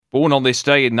Born on this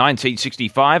day in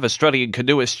 1965, Australian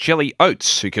canoeist Shelley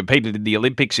Oates, who competed in the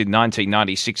Olympics in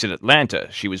 1996 in Atlanta.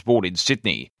 She was born in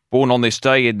Sydney. Born on this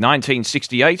day in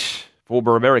 1968,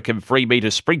 former American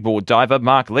free-meter springboard diver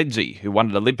Mark Lindsay, who won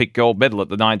an Olympic gold medal at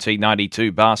the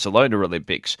 1992 Barcelona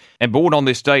Olympics. And born on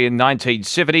this day in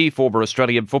 1970, former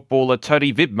Australian footballer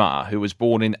Tony Vidmar, who was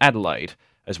born in Adelaide.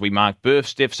 As we mark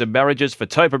births, deaths and marriages for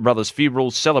Tobin Brothers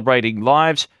Funerals Celebrating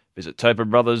Lives, visit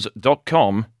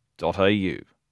tobinbrothers.com.au.